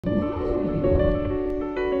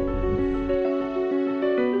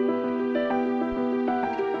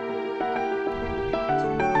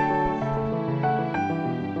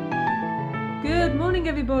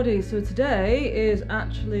morning everybody. So today is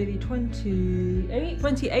actually the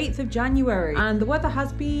 28th of January and the weather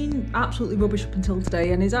has been absolutely rubbish up until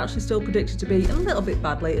today and is actually still predicted to be a little bit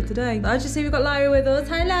bad later today. As you see, we've got Lyra with us.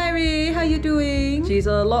 Hi Lyra, how you doing? She's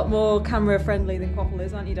a lot more camera friendly than Quaffle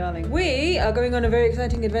is, aren't you darling? We are going on a very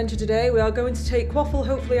exciting adventure today. We are going to take Quaffle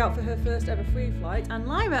hopefully out for her first ever free flight and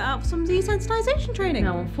Lyra out for some desensitization training.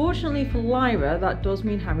 Now unfortunately for Lyra, that does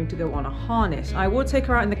mean having to go on a harness. I would take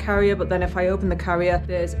her out in the carrier, but then if I open the carrier,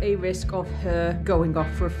 there's a risk of her going off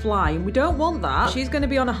for a fly, and we don't want that. She's going to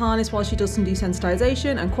be on a harness while she does some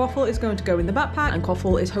desensitization, and Quaffle is going to go in the backpack, and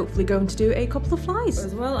Quaffle is hopefully going to do a couple of flies.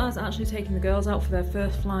 As well as actually taking the girls out for their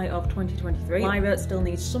first fly of 2023, Lyra still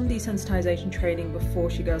needs some desensitization training before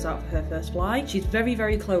she goes out for her first fly. She's very,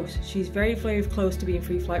 very close. She's very, very close to being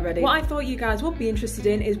free flight ready. What I thought you guys would be interested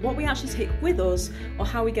in is what we actually take with us, or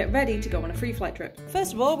how we get ready to go on a free flight trip.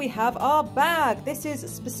 First of all, we have our bag. This is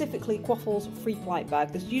specifically Quaffle's free flight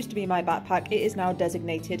bag. This used to be my backpack. It is now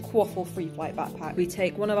designated Quaffle free flight backpack. We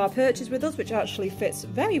take one of our perches with us, which actually fits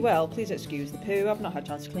very well. Please excuse the poo. I've not had a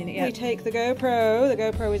chance to clean it yet. We take the GoPro. The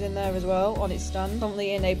GoPro is in there as well on its stand,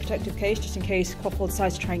 currently in a protective case just in case Quaffle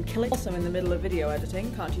decides to try and kill it. Also in the middle of video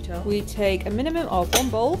editing, can't you tell? We take a minimum of 1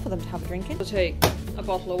 bowl for them to have a drink in. We'll take a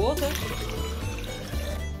bottle of water.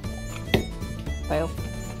 Fail.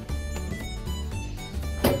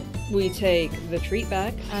 We take the treat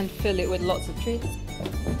bag and fill it with lots of treats.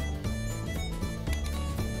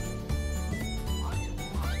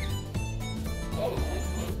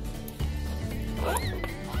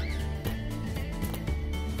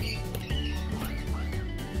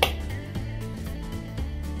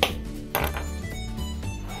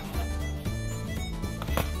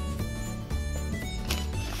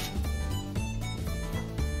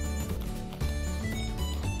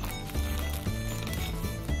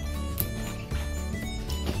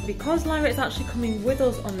 Because Lyra is actually coming with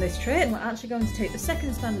us on this trip, we're actually going to take the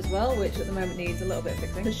second stand as well, which at the moment needs a little bit of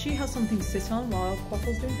fixing, because she has something to sit on while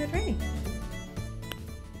Quaffle's doing her training.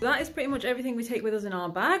 That is pretty much everything we take with us in our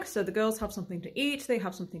bag. So the girls have something to eat, they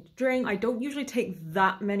have something to drink. I don't usually take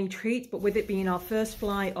that many treats, but with it being our first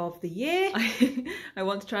fly of the year, I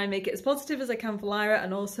want to try and make it as positive as I can for Lyra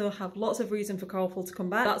and also have lots of reason for Quaffle to come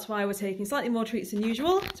back. That's why we're taking slightly more treats than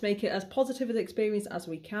usual, to make it as positive an experience as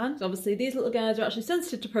we can. So obviously these little guys are actually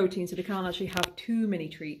sensitive to protein, so they can't actually have too many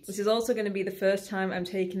treats. This is also going to be the first time I'm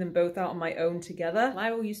taking them both out on my own together.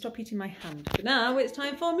 Lyra, will you stop eating my hand? But now it's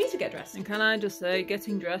time for me to get dressed. And can I just say,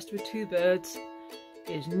 getting dressed with 2 birds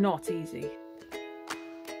is not easy.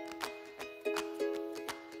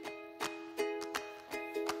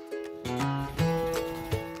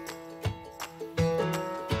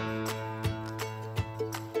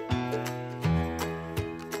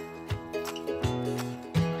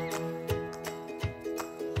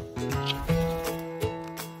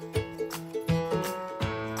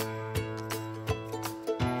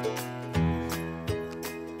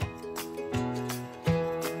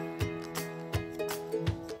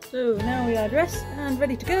 So now we are dressed and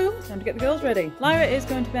ready to go. Time to get the girls ready. Lyra is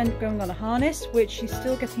going to be going on a harness, which she's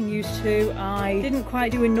still getting used to. I didn't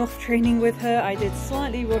quite do enough training with her. I did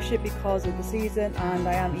slightly rush it because of the season, and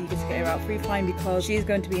I am eager to get her out free flying because she is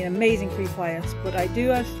going to be an amazing free flyer. But I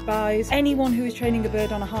do advise anyone who is training a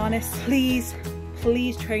bird on a harness, please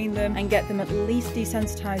train them and get them at least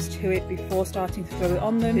desensitized to it before starting to throw it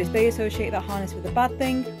on them. If they associate that harness with a bad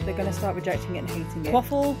thing, they're going to start rejecting it and hating it.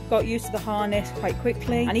 Quaffle got used to the harness quite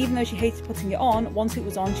quickly, and even though she hated putting it on, once it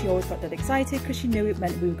was on she always got dead excited because she knew it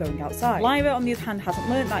meant we were going outside. Lyra on the other hand hasn't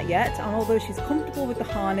learned that yet, and although she's comfortable with the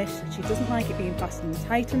harness, she doesn't like it being fastened and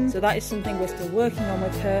tightened, so that is something we're still working on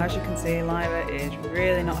with her. As you can see, Lyra is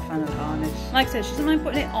really not a fan of the harness. Like I said, she doesn't mind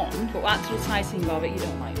putting it on, but actual tightening of it you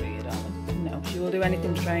don't like, do you, darling? No, she will do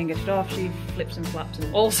anything to try and get it off. She flips and flaps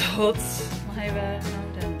and all sorts. Lyra,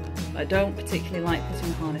 no, don't. I don't particularly like putting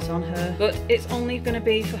a harness on her, but it's only going to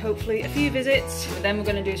be for hopefully a few visits. But then we're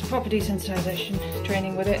going to do some proper desensitization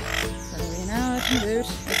training with it. So now I can do it.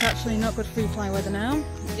 It's actually not good free fly weather now.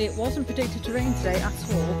 It wasn't predicted to rain today at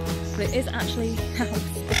all, but it is actually now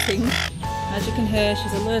spitting. As you can hear,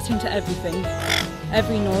 she's alerting to everything.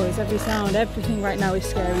 Every noise, every sound, everything right now is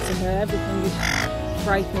scary to her. Everything is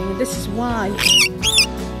frightening, and this is why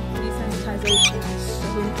desensitization is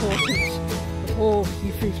so important before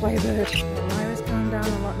you free fly a bird. Lyra's calmed down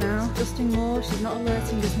a lot now, adjusting more, she's not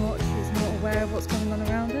alerting as much, she's more aware of what's going on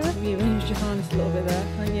around her. You arranged your harness a little bit there,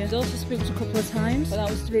 and you also spooked a couple of times, but that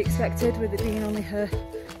was to be expected with it being only her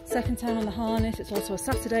Second time on the harness. It's also a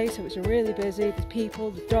Saturday, so it's really busy. There's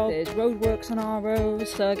people, there's dogs, there's roadworks on our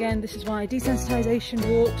roads. So again, this is why desensitisation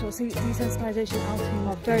walks or desensitisation outing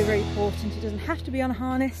are very, very important. It doesn't have to be on a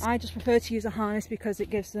harness. I just prefer to use a harness because it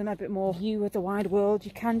gives them a bit more view of the wide world.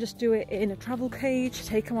 You can just do it in a travel cage,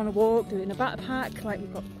 take them on a walk, do it in a backpack like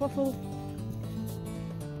we've got the Quaffle.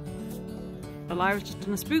 But Lyra's just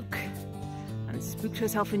done a spook and spooked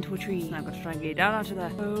herself into a tree. Now I've got to try and get it down out of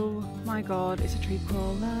there. Oh my god, it's a tree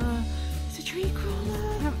crawler. It's a tree crawler.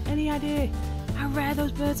 I don't have any idea how rare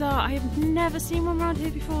those birds are. I have never seen one around here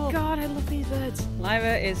before. God, I love these birds.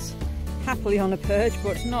 Lyra is happily on a perch,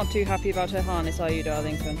 but not too happy about her harness, are you,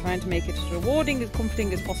 darling? So I'm trying to make it as rewarding, as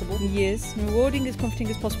comforting as possible. Yes, rewarding, as comforting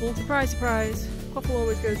as possible. Surprise, surprise. Quaffle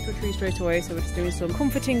always goes to a tree straight away, so we're just doing some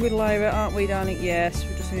comforting with Lyra, aren't we, darling? Yes,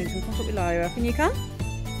 we're just doing some comfort with Lyra. Can you come?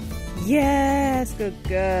 Yes, good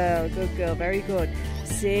girl, very good.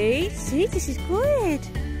 See, this is good.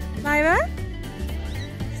 Lyra?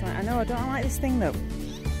 It's like, I know, I don't like this thing though.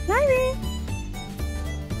 Lyra!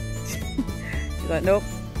 She's like, nope.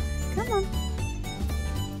 Come on.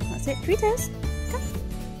 That's it, treaters. Come.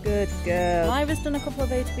 Good girl. Lyra's done a couple of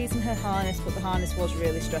ATVs in her harness, but the harness was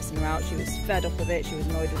really stressing her out. She was fed up with it, she was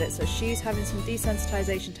annoyed with it, so she's having some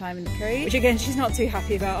desensitisation time in the cage, which again, she's not too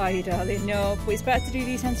happy about, are you, darling? No, but it's better to do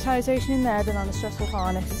desensitisation in there than on a stressful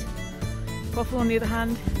harness. Quaffle, on the other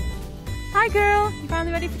hand. Hi girl, you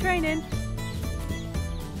finally ready for training?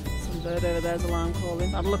 Some bird over there's alarm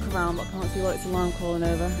calling. I'd look around, but I can't see what it's alarm calling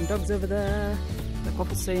over. And dog's over there. The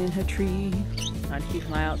Quaffle's staying in her tree. Trying to keep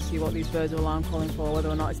an eye out to see what these birds are alarm calling for, whether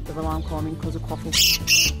or not it's the alarm calling because of Quaffle.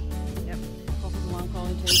 Yep, Quaffle's alarm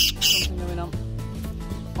calling too. Something going on.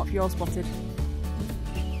 What have you all spotted?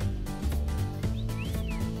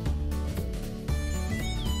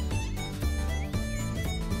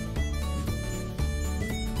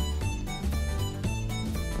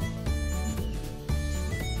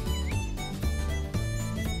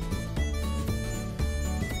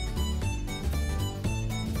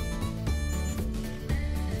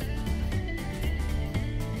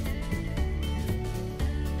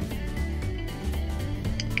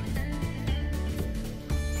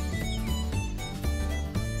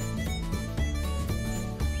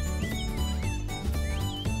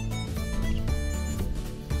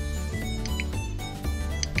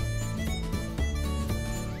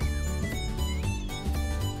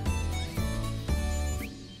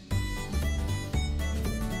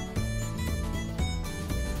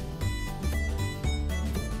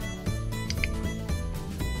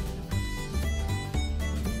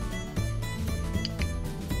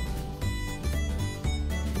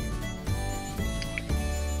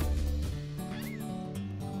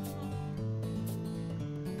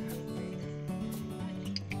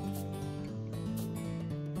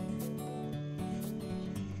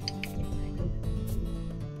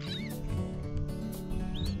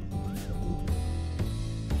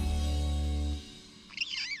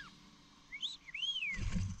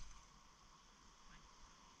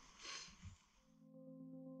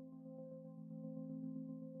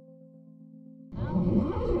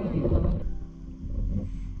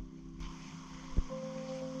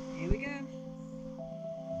 Here we go.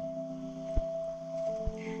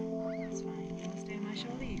 That's fine. You want to stay on my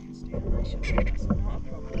shoulder? You can stay on my shoulder. That's not a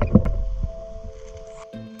problem.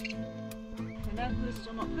 I know this is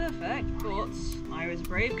still not perfect, but Lyra's a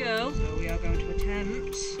brave girl, so we are going to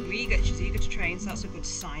attempt. She's eager to train, so that's a good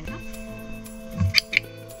sign.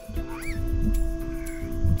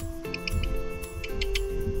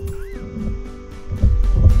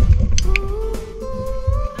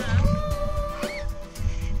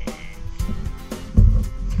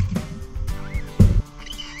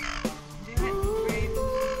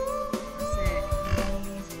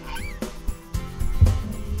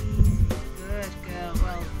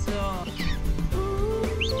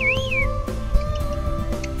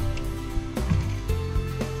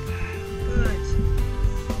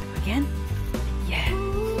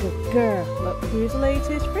 Girl, look who's the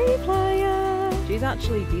latest free player. She's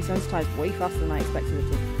actually desensitised way faster than I expected her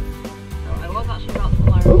to. So I was actually about to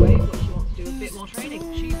pull her away, but she wants to do a bit more training.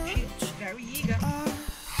 She's very eager.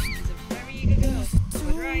 She's a very eager girl.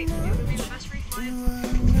 Good, right? You're going to be the best free player.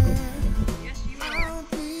 Yes, you are.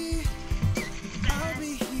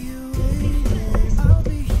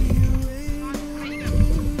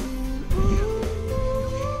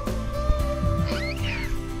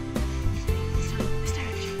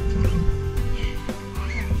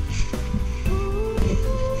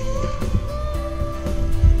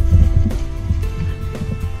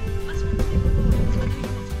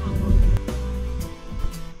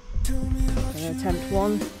 Attempt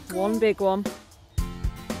one big one.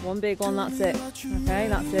 One big one, that's it. Okay,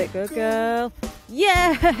 that's it. Good girl.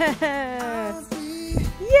 Yes!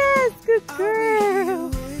 Yes, good girl.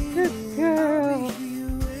 Good girl.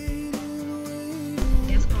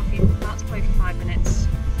 Yes, coffee. About to play for 5 minutes.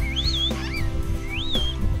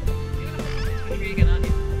 You're gonna put this into a tree again, aren't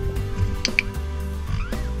you?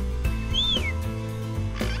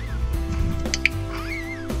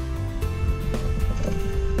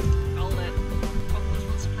 Hold it. Coffee just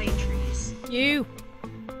wants to play in trees. You,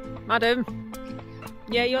 madam.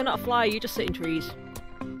 Yeah, you're not a fly. You just sit in trees.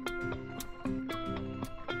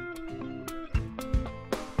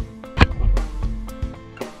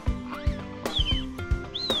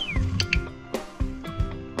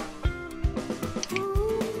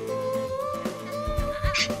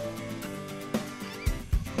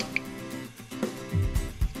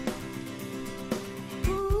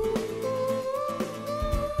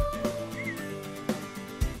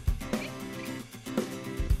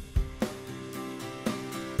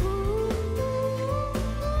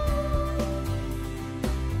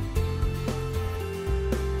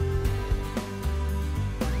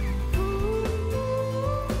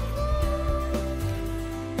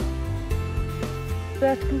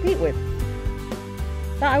 There to compete with.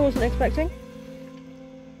 That I wasn't expecting.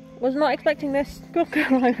 Was not expecting this. Good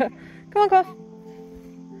girl, Lyra. Come on, Cough.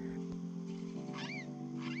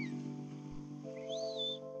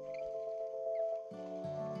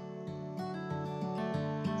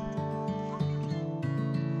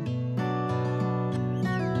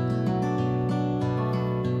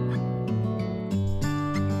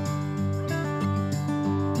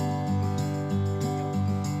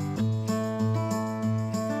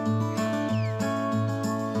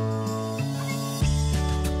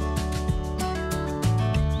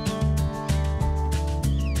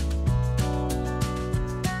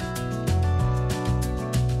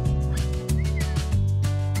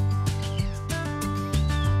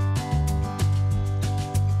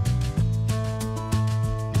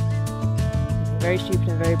 Very stupid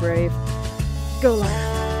and very brave. Go,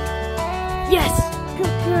 Lyra. Yes!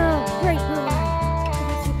 Good girl! Great girl!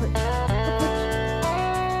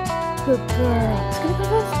 Good girl. It's gonna go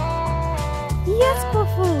first. Yes,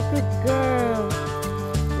 Quaffle! Good girl.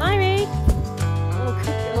 Lyra! Oh,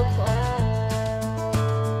 good girl, Quaffle.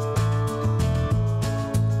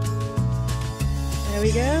 There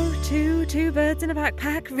we go. Two birds in a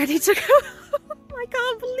backpack, ready to go. I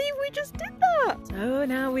can't believe we just did that! So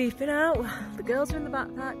now we've been out, the girls are in the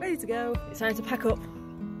backpack, ready to go. It's time to pack up.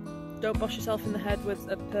 Don't bosh yourself in the head with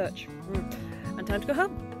a perch. And time to go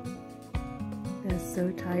home. They're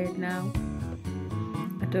so tired now.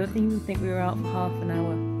 I don't even think we were out for half an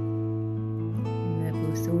hour. And they're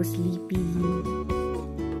both so sleepy.